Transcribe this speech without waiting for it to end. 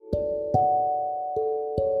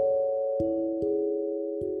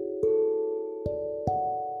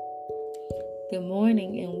Good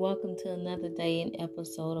morning and welcome to another day and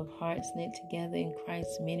episode of Hearts Knit Together in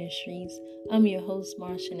Christ Ministries. I'm your host,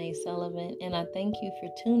 Marsha Sullivan, and I thank you for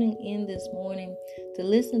tuning in this morning to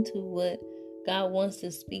listen to what God wants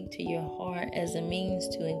to speak to your heart as a means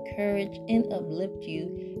to encourage and uplift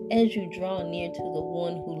you as you draw near to the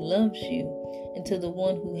one who loves you and to the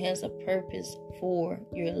one who has a purpose for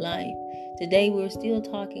your life. Today we're still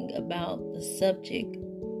talking about the subject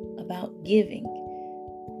about giving.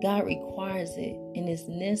 God requires it and it's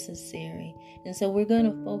necessary. And so we're going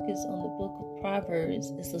to focus on the book of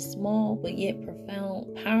Proverbs. It's a small but yet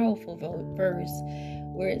profound, powerful verse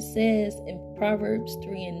where it says in Proverbs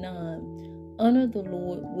 3:9, honor the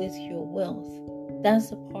Lord with your wealth.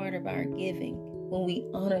 That's a part of our giving when we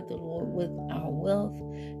honor the Lord with our wealth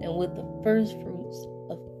and with the first fruits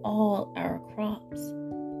of all our crops.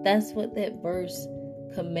 That's what that verse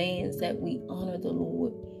commands, that we honor the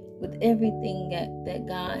Lord with everything that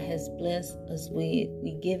God has blessed us with.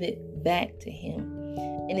 We give it back to Him.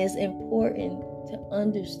 And it's important to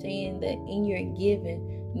understand that in your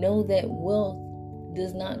giving, know that wealth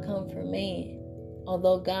does not come from man.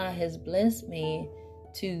 Although God has blessed man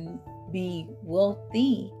to be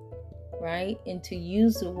wealthy, right? And to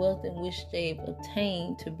use the wealth in which they've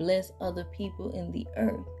obtained to bless other people in the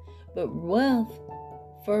earth. But wealth,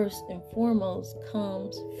 first and foremost,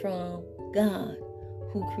 comes from God,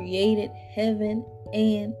 who created heaven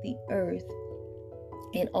and the earth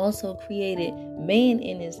and also created man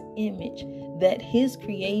in his image, that his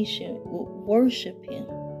creation would worship him.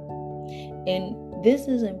 And this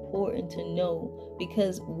is important to know,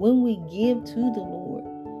 because when we give to the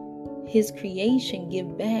Lord, his creation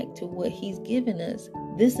give back to what he's given us.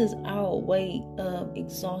 This is our way of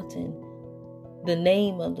exalting the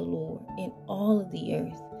name of the Lord in all of the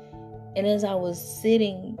earth. And as I was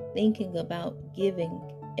sitting thinking about giving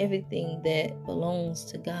everything that belongs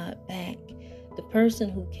to God back, the person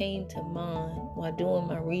who came to mind while doing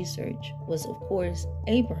my research was, of course,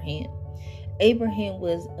 Abraham. Abraham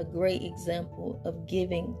was a great example of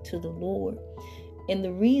giving to the Lord. And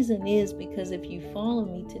the reason is because if you follow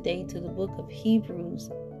me today to the book of Hebrews,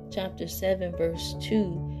 chapter 7, verse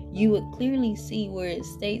 2, you would clearly see where it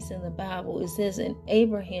states in the Bible, it says, and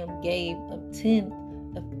Abraham gave a tenth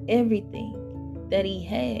of everything that he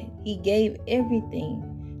had. He gave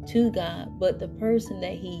everything to God, but the person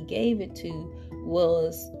that he gave it to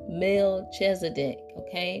was Melchizedek,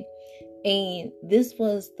 okay? And this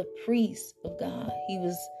was the priest of God. He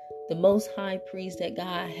was the most high priest that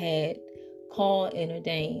God had called and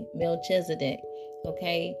ordained, Melchizedek,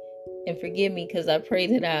 okay? And forgive me because I pray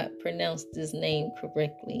that I pronounced this name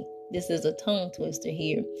correctly. This is a tongue twister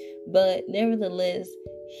here. But nevertheless,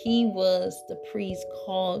 he was the priest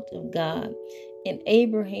called of God. And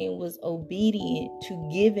Abraham was obedient to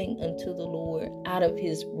giving unto the Lord out of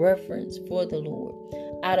his reverence for the Lord,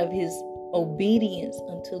 out of his obedience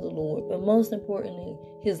unto the Lord, but most importantly,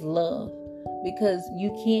 his love. Because you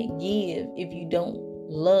can't give if you don't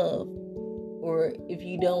love, or if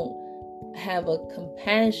you don't have a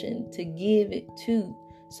compassion to give it to.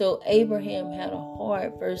 So Abraham had a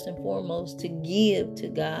heart, first and foremost, to give to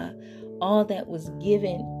God all that was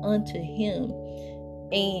given unto him.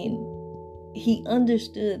 And he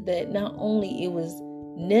understood that not only it was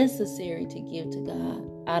necessary to give to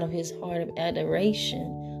God out of his heart of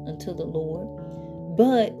adoration unto the Lord,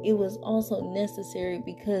 but it was also necessary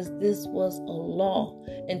because this was a law.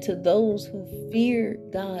 And to those who fear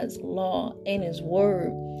God's law and his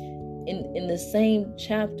word, in the same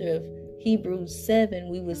chapter of Hebrews 7,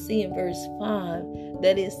 we will see in verse 5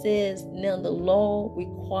 that it says, now the law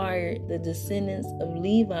required the descendants of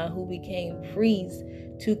Levi who became priests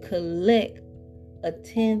to collect a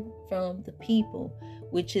tenth from the people,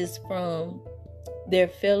 which is from their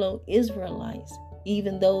fellow Israelites,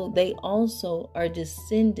 even though they also are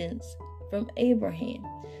descendants from Abraham.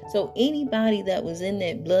 So anybody that was in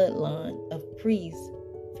that bloodline of priests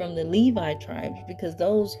from the Levi tribes, because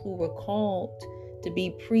those who were called to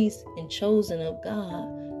be priests and chosen of God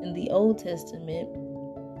in the Old Testament,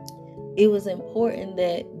 it was important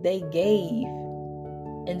that they gave.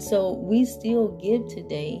 And so we still give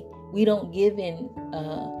today. We don't give in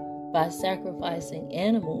by sacrificing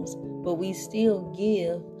animals, but we still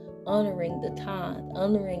give honoring the tithe,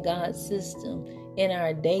 honoring God's system in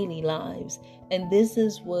our daily lives. And this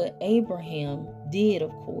is what Abraham did,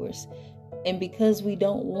 of course. And because we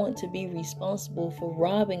don't want to be responsible for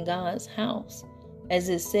robbing God's house, as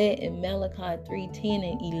it said in Malachi 3:10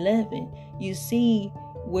 and 11, you see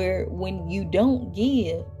where when you don't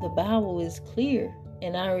give, the Bible is clear.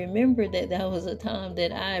 And I remember that was a time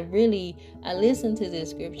that I listened to this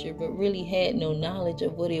scripture, but really had no knowledge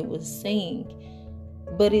of what it was saying.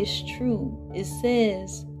 But it's true. It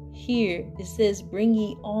says here, bring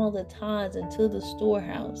ye all the tithes into the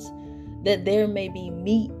storehouse, that there may be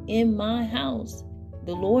meat in my house.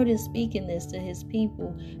 The Lord is speaking this to his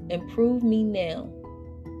people. And prove me now.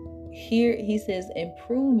 Here he says, and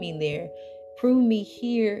prove me there. Prove me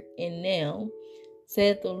here and now,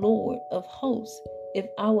 saith the Lord of hosts, if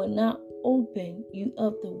I will not open you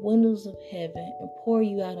up the windows of heaven and pour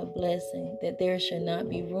you out a blessing, that there should not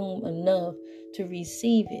be room enough to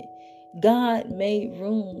receive it. God made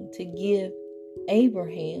room to give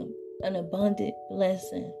Abraham an abundant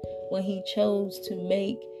blessing when he chose to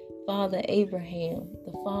make Father Abraham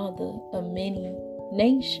the father of many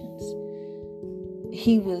nations.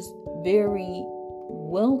 He was very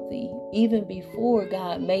wealthy even before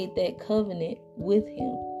God made that covenant with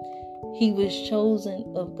him. He was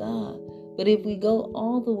chosen of God. But if we go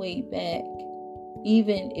all the way back,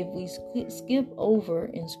 even if we skip over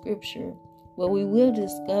in scripture, what we will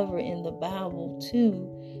discover in the Bible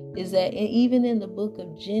too is that even in the book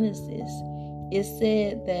of Genesis, it is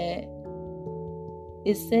said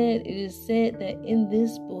that in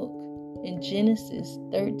this book, in Genesis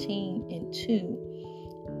 13 and 2,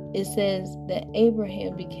 it says that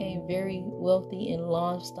Abraham became very wealthy in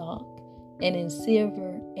livestock and in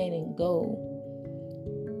silver and in gold.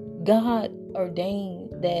 God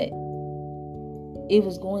ordained that it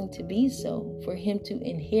was going to be so for him to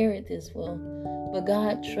inherit this wealth. But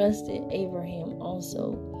God trusted Abraham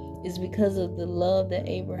also. It's because of the love that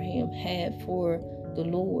Abraham had for the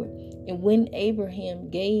Lord. And when Abraham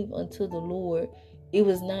gave unto the Lord, it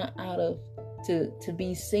was not out of to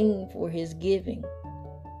be seen for his giving,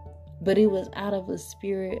 but it was out of a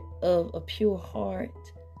spirit of a pure heart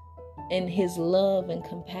and his love and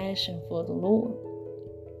compassion for the Lord.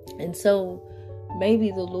 And so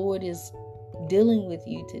maybe the Lord is dealing with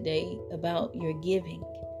you today about your giving,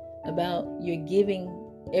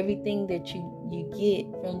 everything that you get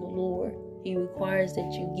from the Lord. He requires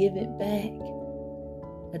that you give it back,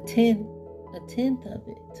 a tenth of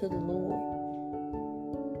it to the Lord.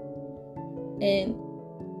 And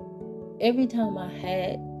every time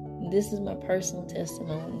this is my personal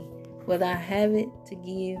testimony, whether I have it to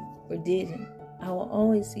give or didn't, I will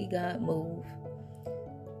always see God move.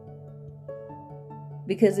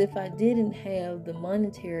 Because if I didn't have the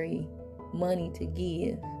monetary money to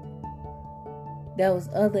give, there was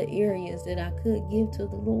other areas that I could give to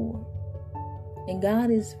the Lord. And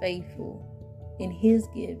God is faithful in his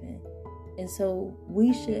giving. And so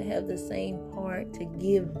we should have the same heart to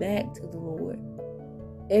give back to the Lord.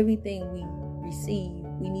 Everything we receive,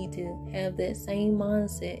 we need to have that same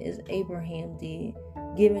mindset as Abraham did,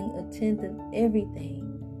 giving a tenth of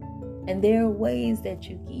everything. And there are ways that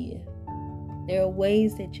you give. There are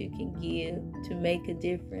ways that you can give to make a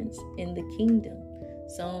difference in the kingdom.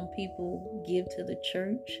 Some people give to the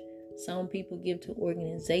church. Some people give to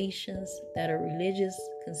organizations that are religious,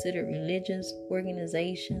 considered religious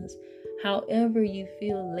organizations. However you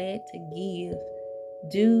feel led to give,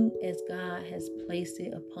 do as God has placed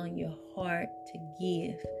it upon your heart to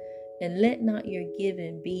give. And let not your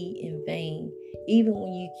giving be in vain, even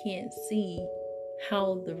when you can't see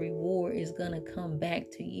how the reward is going to come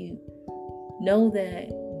back to you. Know that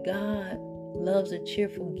God loves a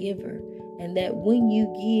cheerful giver, and that when you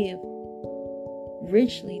give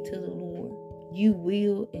richly to the Lord, you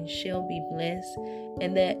will and shall be blessed.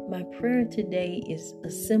 And that my prayer today is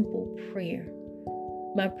a simple prayer.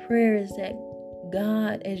 My prayer is that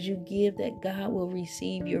God, as you give, that God will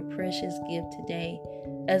receive your precious gift today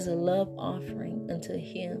as a love offering unto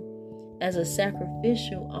him, as a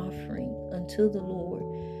sacrificial offering unto the Lord.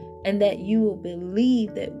 And that you will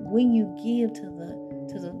believe that when you give to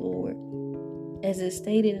the Lord, as it's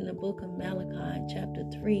stated in the book of Malachi chapter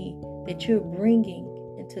 3, that you're bringing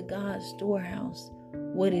into God's storehouse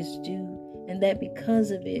what is due. And that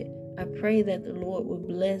because of it, I pray that the Lord will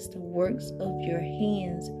bless the works of your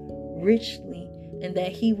hands richly, and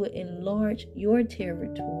that he will enlarge your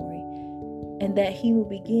territory, and that he will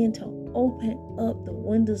begin to open up the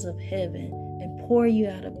windows of heaven and pour you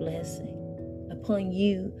out a blessing upon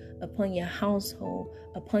you, upon your household,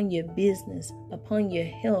 upon your business, upon your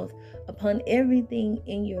health, upon everything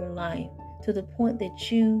in your life, to the point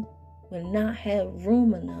that you will not have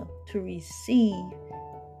room enough to receive,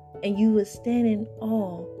 and you will stand in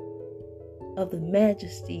awe of the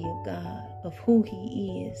majesty of God, of who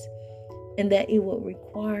he is, and that it will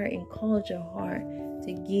require and cause your heart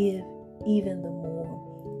to give even the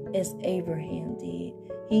more, as Abraham did.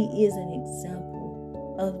 He is an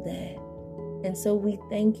example of that. And so we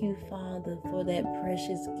thank you, Father, for that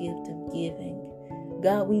precious gift of giving.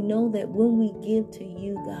 God, we know that when we give to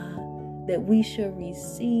you, God, that we shall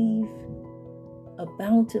receive a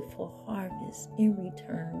bountiful harvest in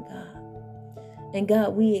return, God. And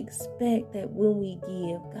God, we expect that when we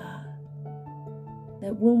give, God,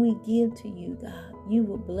 that when we give to you, God, you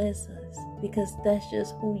will bless us, because that's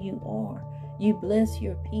just who you are. You bless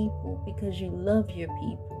your people because you love your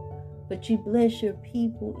people. But you bless your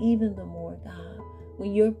people even the more, God,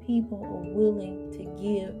 when your people are willing to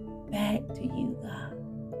give back to you, God.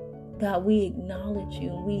 God, we acknowledge you,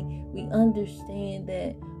 and we understand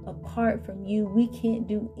that apart from you, we can't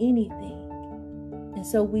do anything. And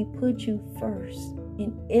so we put you first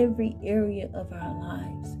in every area of our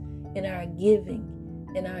lives, in our giving,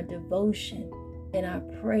 in our devotion, in our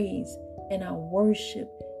praise, in our worship,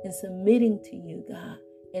 and submitting to you, God,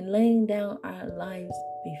 and laying down our lives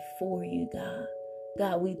before you, God.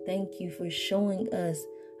 God, we thank you for showing us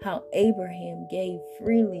how Abraham gave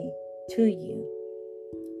freely to you.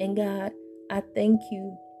 And God, I thank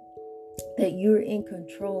you that you're in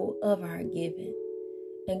control of our giving.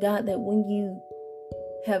 And God, that when you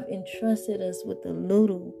have entrusted us with the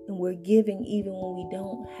little, and we're giving even when we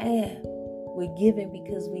don't have, we're giving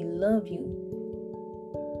because we love you.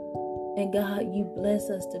 And God, you bless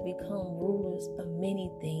us to become rulers of many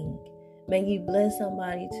things. May you bless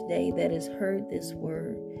somebody today that has heard this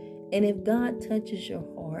word. And if God touches your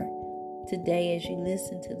heart today as you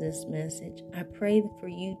listen to this message, I pray for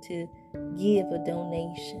you to give a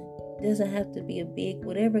donation. It doesn't have to be a big,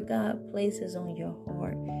 whatever God places on your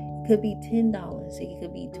heart. It could be $10, it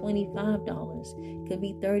could be $25, it could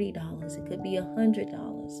be $30, it could be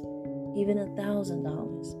 $100, even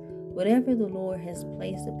 $1,000. Whatever the Lord has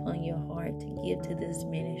placed upon your heart to give to this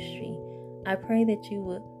ministry, I pray that you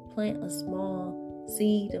would plant a small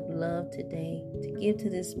seed of love today to give to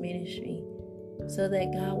this ministry, so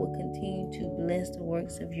that God will continue to bless the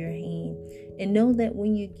works of your hand. And know that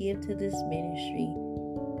when you give to this ministry,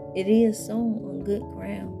 it is sown on good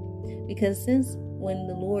ground. Because since when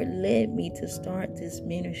the Lord led me to start this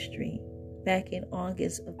ministry back in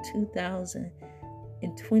August of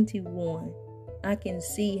 2021, I can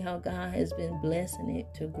see how God has been blessing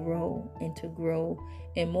it to grow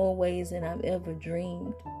in more ways than I've ever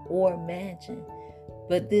dreamed or imagined.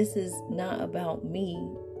 But this is not about me.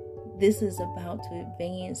 This is about to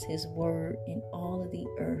advance his word in all of the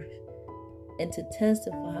earth, and to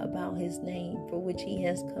testify about his name, for which he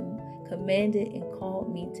has commanded and called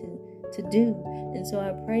me to do. And so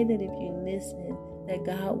I pray that if you listen, that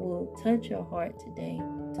God will touch your heart today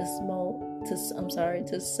to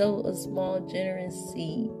sow a small generous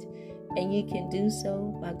seed. And you can do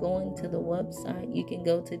so by going to the website. You can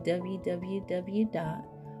go to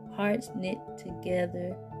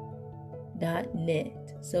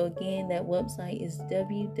www.heartsknittogether.net. So again, that website is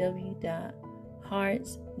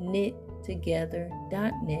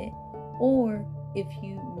www.heartsknittogether.net. Or if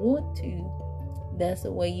you want to, that's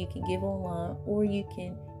a way you can give online, or you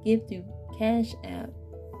can give through PayPal.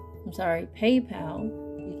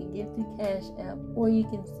 You can give through Cash App, or you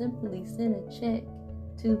can simply send a check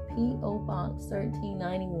to P.O. Box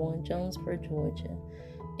 1391, Jonesboro, Georgia.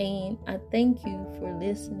 And I thank you for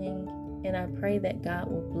listening, and I pray that God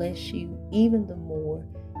will bless you even the more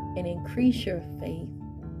and increase your faith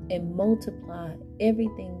and multiply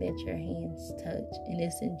everything that your hands touch. And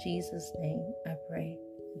it's in Jesus' name I pray.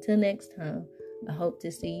 Until next time, I hope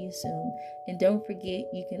to see you soon. And don't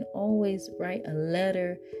forget, you can always write a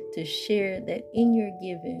letter to share that in your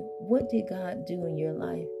giving. What did God do in your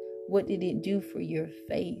life? What did it do for your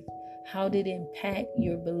faith? How did it impact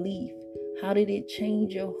your belief? How did it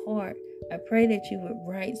change your heart? I pray that you would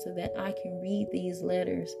write so that I can read these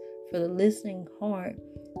letters for the listening heart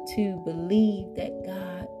to believe that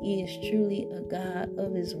God is truly a God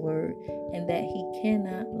of his word and that he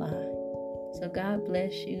cannot lie. So God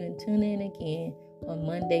bless you, and tune in again on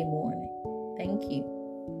Monday morning. Thank you.